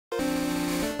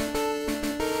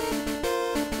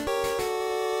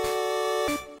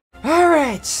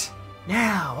Alright!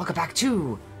 Now, welcome back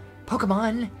to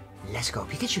Pokemon Let's Go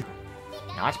Pikachu.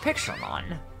 Not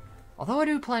Pixelmon. Although I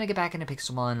do plan to get back into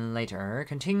Pixelmon later.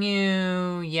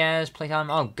 Continue, yes, playtime.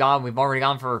 Oh god, we've already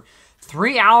gone for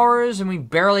 3 hours and we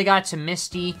barely got to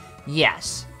Misty.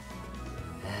 Yes.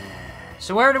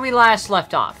 So where did we last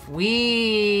left off?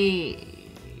 We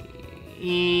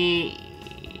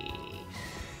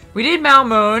did Mount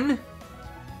Moon.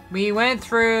 We went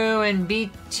through and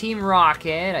beat Team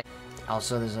Rocket.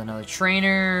 Also, there's another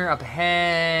trainer up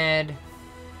ahead.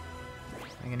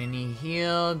 I'm gonna need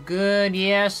heal. Good,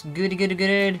 yes. Good.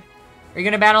 Are you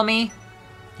gonna battle me?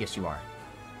 Yes, you are.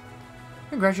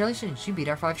 Congratulations, you beat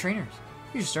our 5 trainers.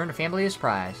 You just earned a fabulous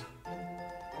prize.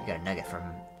 You got a nugget from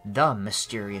the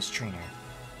mysterious trainer.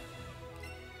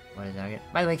 What is that nugget?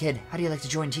 By the way, kid, how do you like to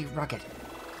join Team Rocket?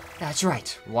 That's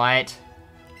right. What?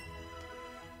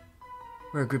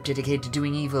 We're a group dedicated to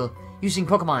doing evil, using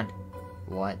Pokemon.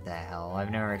 What the hell? I've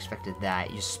never expected that.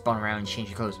 You just spun around and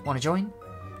changed your clothes. Want to join?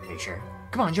 Are you sure?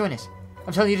 Come on, join us.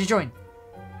 I'm telling you to join.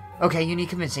 Okay, you need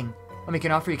convincing. I'll make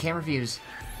an offer you can't refuse.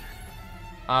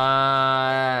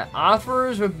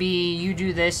 Offers would be you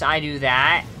do this, I do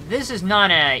that. This is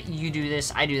not a you do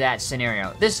this, I do that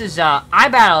scenario. This is I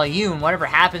battle you and whatever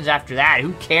happens after that,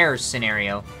 who cares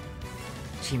scenario.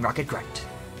 Team Rocket Grunt.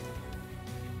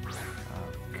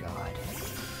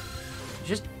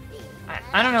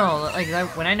 I don't know, like,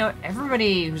 when I know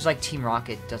everybody who's like Team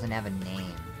Rocket doesn't have a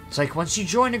name. It's like once you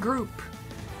join a group,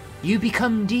 you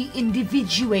become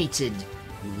de-individuated.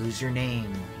 You lose your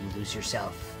name, you lose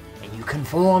yourself, and you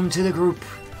conform to the group.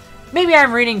 Maybe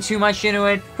I'm reading too much into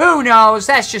it. Who knows?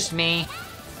 That's just me.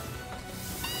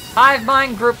 Hive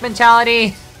mind group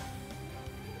mentality.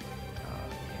 Oh,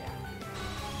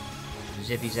 yeah.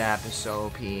 Zippy Zap is so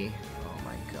OP. Oh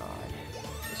my god.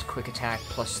 This quick attack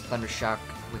plus Thunder Shock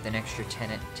with an extra 10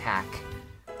 attack.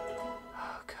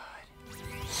 Oh god.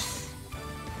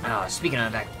 Oh, speaking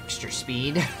of extra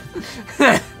speed.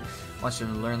 Wants to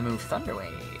learn the move Thunder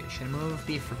Wave. Should a move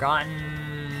be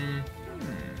forgotten?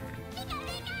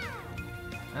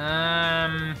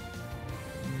 Nah.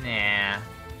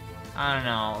 I don't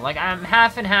know. Like, I'm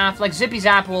half and half. Like, Zippy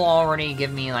Zap will already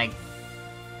give me, like,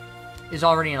 is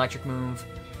already an electric move.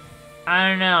 I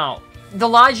don't know. The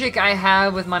logic I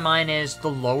have with my mind is the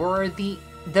lower the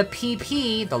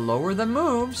PP, the lower the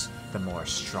moves, the more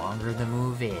stronger the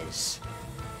move is.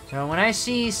 So when I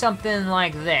see something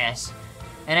like this,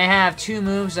 and I have 2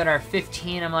 moves that are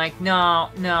 15, I'm like, no,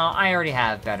 I already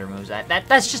have better moves.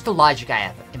 That's just the logic I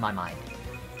have in my mind.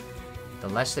 The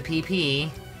less the PP,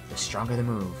 the stronger the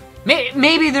move.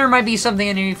 Maybe there might be something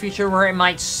in the near future where it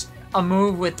might, a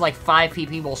move with like 5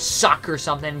 PP will suck or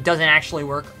something, doesn't actually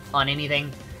work on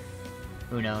anything.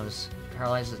 Who knows?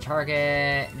 Paralyze the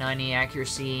target, 90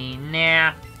 accuracy,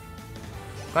 nah.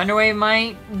 Thunder Wave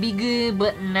might be good,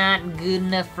 but not good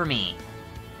enough for me.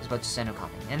 I was about to send a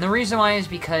copy. And the reason why is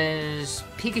because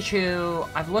Pikachu,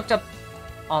 I've looked up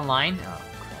online. Oh,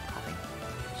 crap, copy.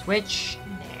 Switch,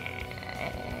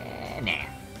 nah.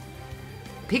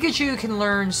 Pikachu can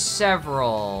learn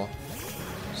several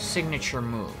signature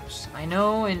moves. I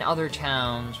know in other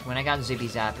towns, when I got Zippy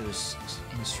Zap, it was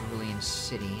in Cerulean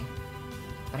City.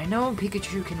 But I know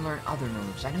Pikachu can learn other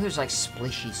moves. I know there's like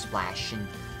Splishy Splash and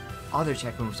other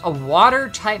type moves. A water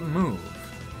type move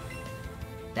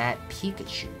that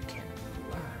Pikachu can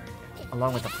learn.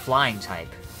 Along with a flying type.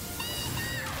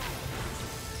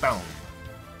 Boom.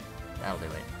 That'll do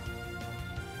it.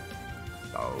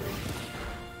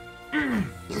 Boom.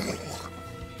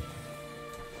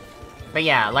 But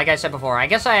yeah, like I said before, I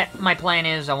guess my plan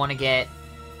is I want to get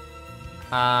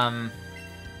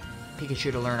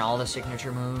Pikachu to learn all the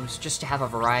signature moves, just to have a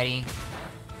variety.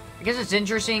 I guess it's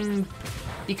interesting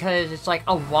because it's like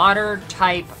a water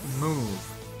type move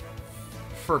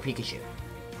for Pikachu.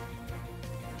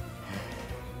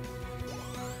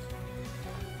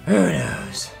 Who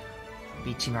knows?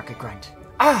 Beat Team Rocket Grunt.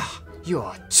 Ah! You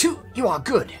are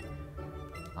good!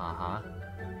 Uh-huh.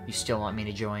 You still want me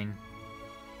to join?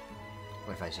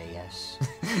 What if I say yes?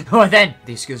 Well then,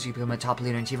 these skills you become a top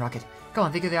leader in Team Rocket. Go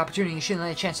on, think of the opportunity. You shouldn't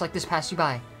let a chance like this pass you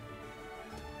by.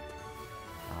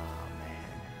 Oh,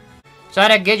 man.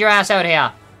 Sonic, get your ass out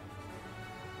here.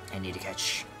 I need to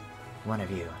catch one of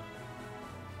you.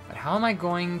 But how am I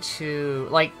going to...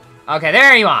 Like, okay,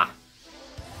 there you are.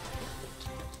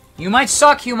 You might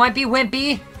suck, you might be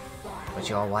wimpy, but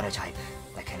you're a water type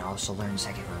that can also learn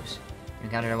psychic moves. You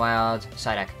encountered a wild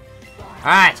Psyduck.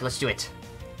 Alright, let's do it.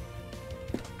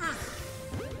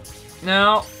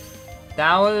 No.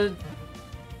 That was...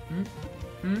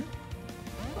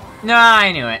 No,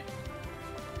 I knew it.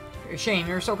 You're a shame,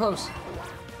 you're so close.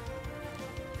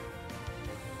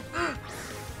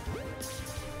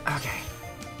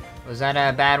 Was that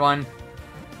a bad one?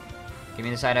 Give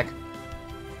me the Psyduck.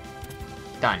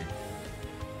 Done.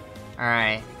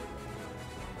 Alright.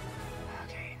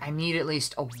 Okay, I need at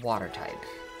least a water type.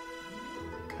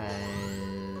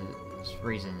 Because...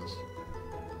 reasons.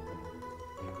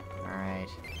 Alright.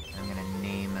 I'm gonna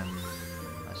name him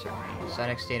a certain name.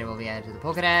 Psyduck's data will be added to the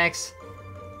Pokedex.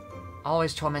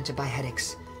 Always tormented by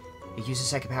headaches. It uses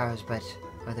psychic powers, but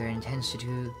whether it intends to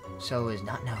do so is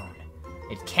not known.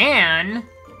 It can,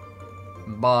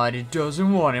 but it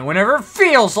doesn't want it whenever it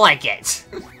feels like it.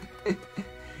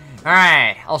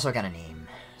 Alright, also got a name.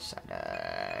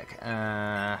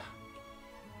 Psyduck.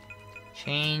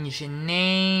 Change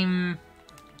name.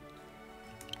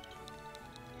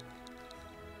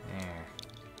 There.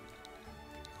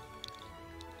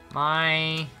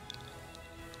 My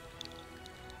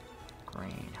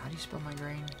grain. How do you spell my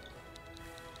grain?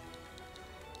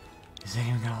 Is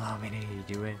anyone gonna allow me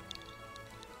to do it?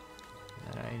 Is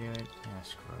that how I do it? Yeah,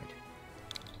 screw it.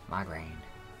 Migraine.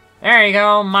 There you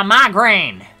go, my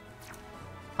migraine!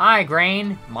 Hi,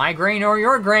 grain. My grain or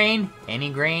your grain.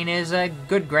 Any grain is a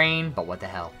good grain, but what the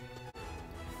hell.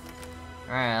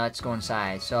 Alright, let's go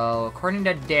inside. So, according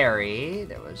to Derry,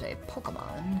 there was a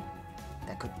Pokemon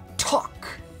that could talk.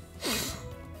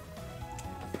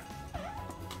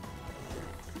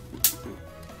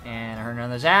 And I heard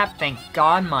another zap. Thank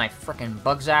God my frickin'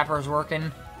 bug zapper is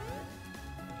working.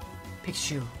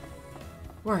 Pikachu,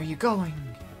 where are you going?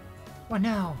 What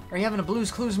now? Are you having a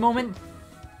Blue's Clues moment?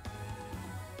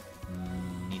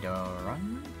 Need to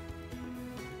run?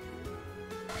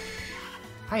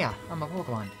 Hiya, I'm a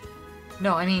Pokemon.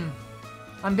 No, I mean,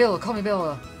 I'm Bill. Call me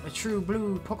Bill, a true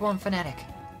blue Pokemon fanatic.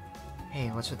 Hey,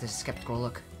 what's with this skeptical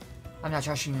look? I'm not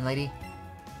trusting you, lady.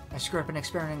 I screwed up an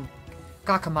experiment and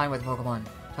got combined with a Pokemon.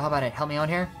 So how about it? Help me out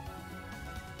here?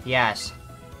 Yes.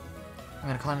 I'm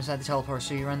gonna climb inside the teleport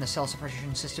so you run the cell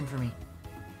suppression system for me.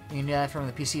 You can do that from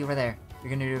the PC over there.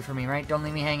 You're gonna do it for me, right? Don't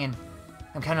leave me hanging.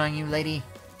 I'm counting on you, lady.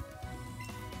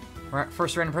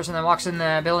 First random person that walks in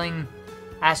the building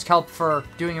asks help for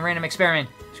doing a random experiment.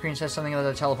 Screen says something about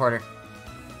the teleporter.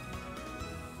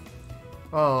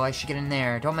 Oh, I should get in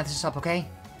there. Don't mess this up, okay?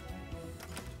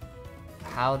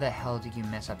 How the hell did you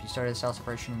mess up? You started the cell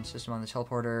suppression system on the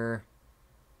teleporter.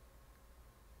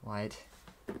 What?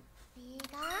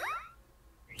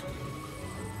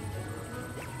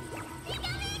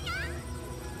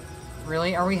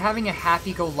 Really? Are we having a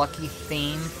happy-go-lucky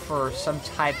theme for some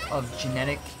type of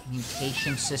genetic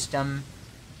mutation system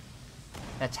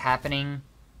that's happening?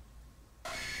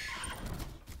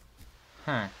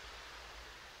 Huh.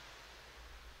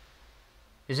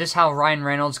 Is this how Ryan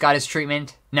Reynolds got his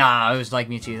treatment? Nah, it was like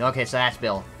Mewtwo. Okay, so that's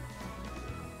Bill.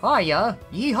 Hiya!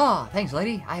 Yeehaw! Thanks,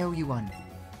 lady. I owe you one.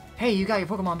 Hey, you got your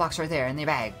Pokemon box right there in your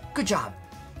bag. Good job.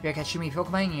 If you catch too many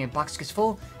Pokemon and your box gets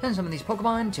full, send some of these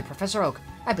Pokemon to Professor Oak.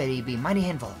 I bet he'd be mighty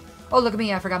handful. Oh, look at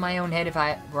me. I forgot my own head if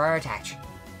I were attacked.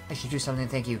 I should do something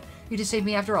to thank you. You did save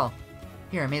me after all.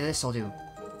 Here, maybe this'll do.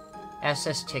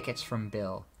 SS tickets from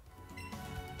Bill.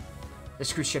 The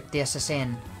cruise ship, the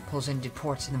SSN, pulls into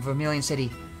ports in the Vermilion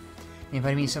City. They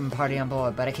invited me to some party on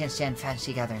board, but I can't stand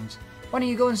fancy gatherings. Why don't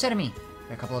you go instead of me?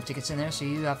 There are a couple of tickets in there, so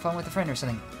you have fun with a friend or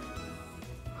something.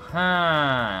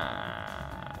 Huh.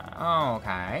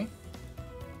 Okay.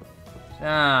 So,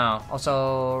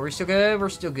 also, are we still good? We're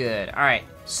still good. Alright,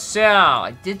 so,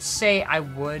 I did say I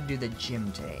would do the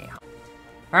gym today.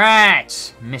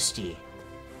 Alright, Misty.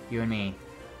 You and me.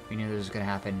 We knew this was gonna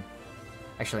happen.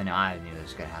 Actually, no, I knew this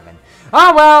was gonna happen.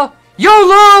 Oh, well!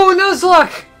 YOLO,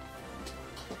 Nuzlocke!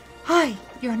 Hi,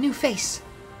 you're a new face.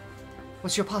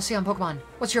 What's your policy on Pokemon?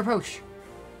 What's your approach?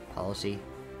 Policy?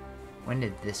 When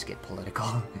did this get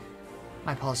political?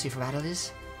 My policy for battle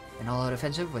is an all-out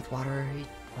offensive with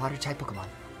water-type Pokemon.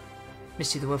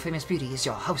 Misty, the world-famous beauty, is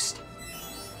your host.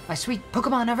 My sweet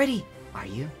Pokemon are ready. Are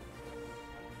you?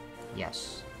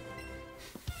 Yes.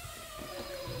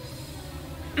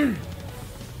 I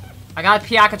got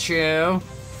Pikachu.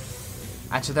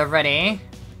 That's they're ready.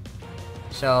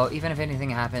 So even if anything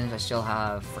happens, I still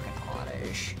have freaking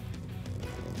Oddish.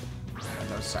 And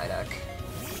no Psyduck.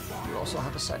 You also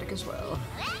have a Psyduck as well.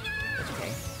 That's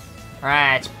okay.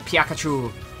 Alright,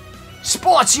 Pikachu.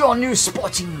 Sports your new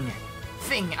sporting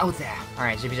thing out there.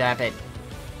 Alright, zippy zap it.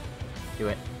 Do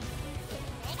it.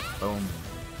 Boom.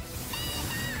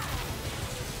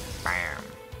 Bam.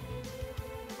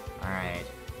 Alright.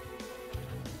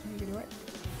 You can do it.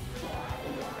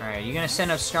 Alright, you gonna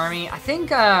send up Starmie? I think,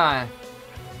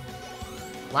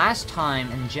 last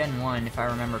time in Gen 1, if I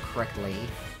remember correctly,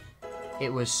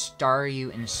 it was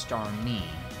Staryu and Starmie.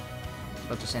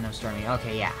 Supposed to send up Starmie.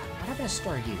 Okay, yeah. What happened to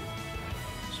Staryu?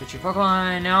 Switch your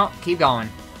Pokemon. No, keep going.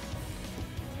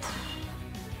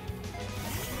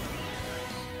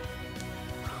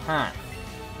 Huh.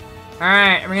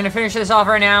 Alright, we're gonna finish this off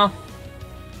right now.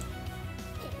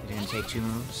 Is it gonna take 2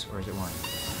 moves, or is it 1?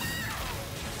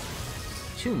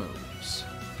 2 moves.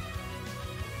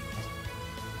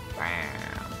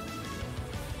 Bam.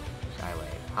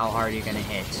 Skywave. How hard are you gonna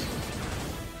hit?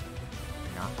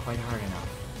 Not quite hard enough.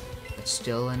 But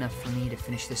still enough for me to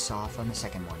finish this off on the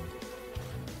second one.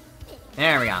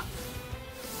 There we go.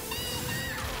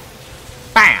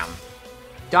 Bam!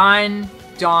 Done,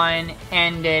 done,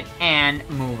 end it, and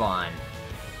move on.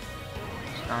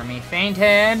 Army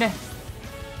fainted.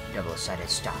 Double-sided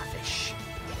starfish.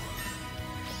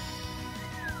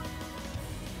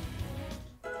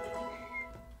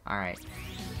 Alright.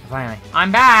 Finally.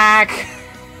 I'm back!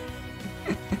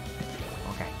 Okay.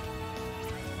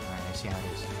 Alright, let's see how it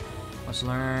is. Let's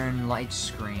learn light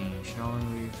screen. Should only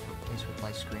be replaced with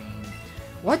light screen.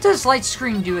 What does light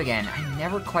screen do again? I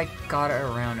never quite got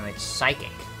around to it.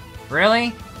 Psychic.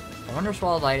 Really? I wonder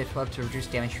swallow light is up to reduce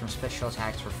damage from special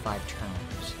attacks for 5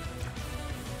 turns.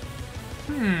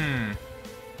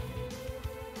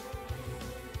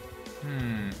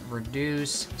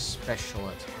 Reduce special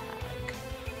attack.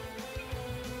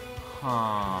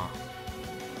 Huh.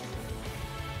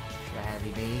 Should I have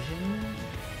evasion?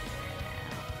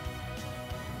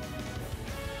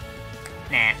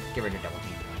 Nah, get rid of double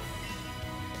team.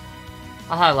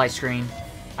 I'll have light screen.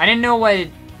 I didn't know what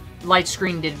light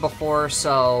screen did before,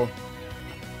 so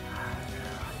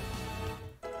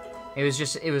it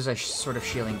was a sort of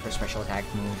shielding for special attack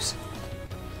moves.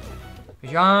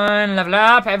 John, level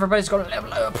up! Everybody's gonna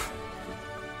level up!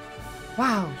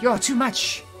 Wow, you're too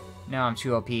much! No, I'm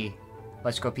too OP.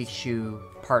 Let's go Pikachu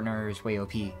partners way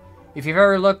OP. If you've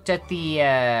ever looked at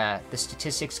the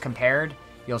statistics compared,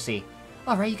 you'll see.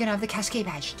 Alright, you can have the Cascade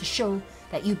badge to show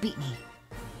that you beat me.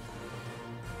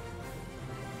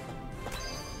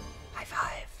 High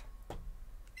five.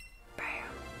 Bam.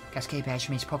 Cascade badge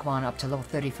means Pokemon up to level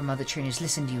 30 from other trainers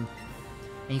listen to you.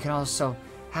 And you can also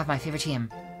have my favorite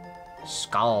TM.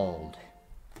 Scald.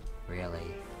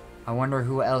 Really? I wonder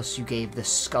who else you gave the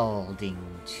scalding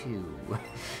to.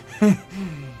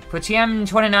 Put TM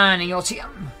 29 in your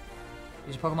TM.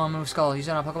 Use a Pokemon move Scald. Use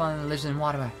it on a Pokemon that lives in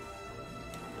water.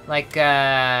 Like,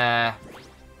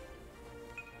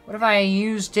 what if I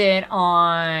used it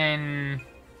on...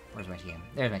 Where's my TM?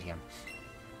 There's my TM.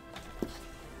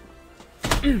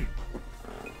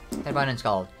 Headbutt and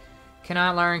Scald.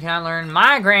 Cannot learn.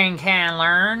 Migraine can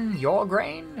learn. Your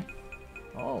grain?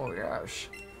 Oh, yes.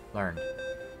 Learn.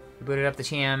 We booted up the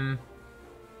TM.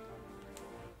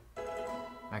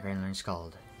 Migraine learn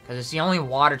Scald. Because it's the only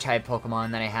water-type Pokemon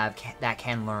that I have that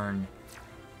can learn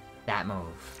that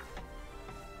move.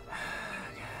 God.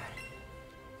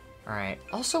 Alright.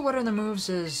 Also, what other moves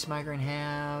does Migraine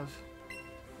have?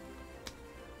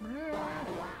 What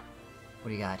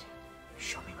do you got?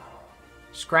 Show me more.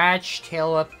 Scratch,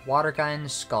 Tail Whip, Water Gun,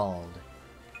 Scald.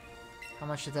 How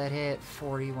much did that hit?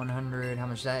 40, 100. How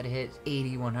much did that hit?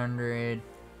 80, 100.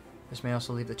 This may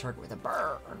also leave the target with a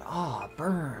burn. Oh,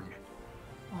 burn.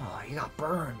 Oh, you got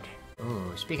burned.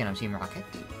 Ooh, speaking of Team Rocket.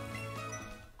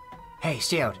 Hey,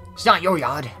 stay out. It's not your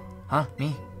yard. Huh?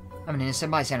 Me? I'm an innocent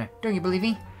bystander. Don't you believe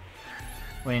me?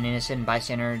 When an innocent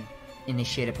bystander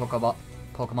initiate a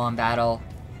Pokemon battle,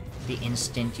 the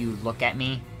instant you look at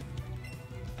me,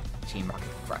 Team Rocket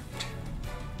front.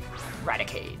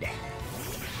 Raticade.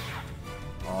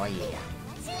 Oh yeah.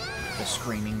 The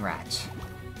screaming rat.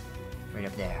 Right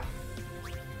up there.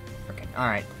 Okay,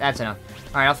 alright, that's enough.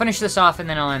 Alright, I'll finish this off and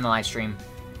then I'll end the live stream.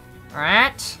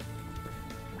 Alright.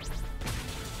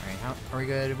 Alright, are we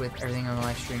good with everything on the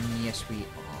live stream? Yes, we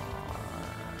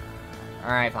are.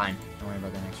 Alright, fine. Don't worry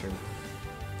about the next room.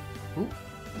 Ooh.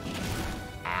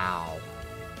 Ow.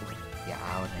 Yeah,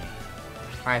 ow with me.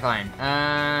 Alright, fine.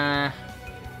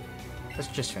 Let's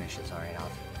just finish this alright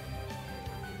off.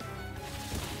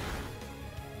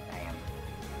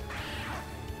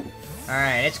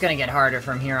 Alright, it's gonna get harder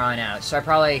from here on out, so I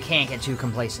probably can't get too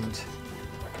complacent.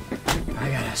 I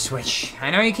gotta switch.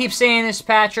 I know you keep saying this,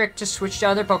 Patrick, to switch to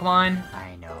other Pokemon.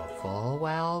 I know full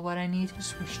well what I need to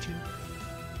switch to.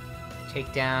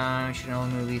 Takedown should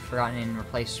only be forgotten and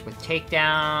replaced with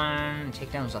Takedown.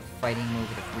 Takedown is a fighting move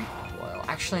with a recoil.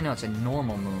 Actually, no, it's a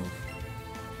normal move.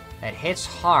 It hits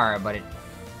hard, but it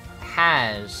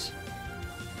has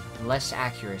less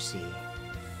accuracy.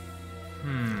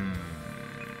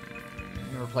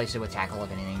 Replace it with Tackle,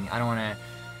 if anything. I don't want to...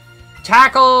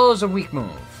 Tackle is a weak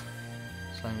move.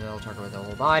 Slime the little target with the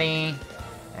whole body.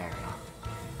 There we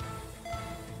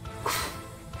go.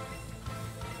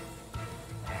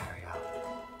 There we go.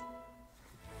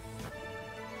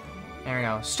 There we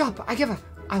go. Stop! I give up!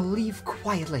 I'll leave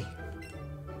quietly.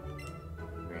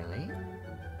 Really?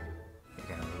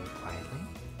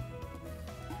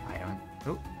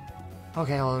 Ooh.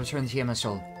 Okay, I'll return the TM I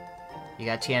stole. You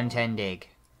got TM10 dig.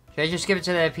 Should I just give it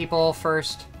to the people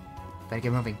first? Better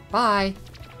get moving. Bye!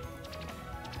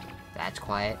 That's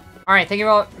quiet. Alright, thank you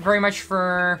all very much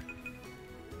for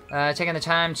taking the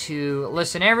time to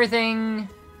listen to everything.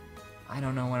 I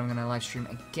don't know when I'm gonna live stream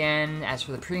again. As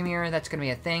for the premiere, that's gonna be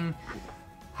a thing.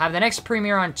 Have the next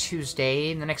premiere on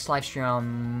Tuesday, the next live stream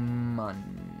on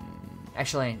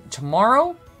actually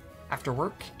tomorrow after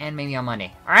work, and maybe on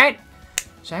Monday. Alright?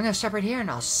 So I'm gonna stop right here and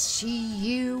I'll see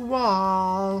you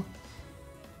all.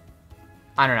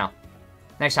 I don't know.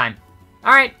 Next time.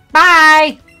 Alright,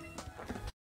 bye!